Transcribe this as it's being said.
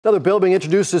Another bill being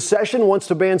introduced this session wants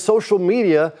to ban social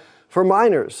media for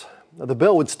minors. Now, the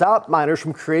bill would stop minors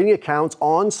from creating accounts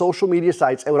on social media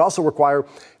sites and would also require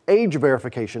age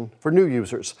verification for new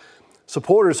users.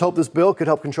 Supporters hope this bill could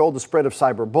help control the spread of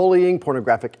cyberbullying,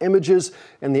 pornographic images,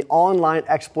 and the online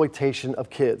exploitation of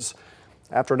kids.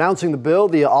 After announcing the bill,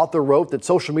 the author wrote that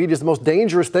social media is the most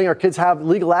dangerous thing our kids have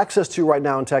legal access to right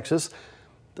now in Texas.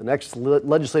 The next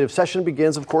legislative session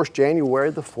begins, of course, January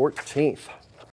the 14th.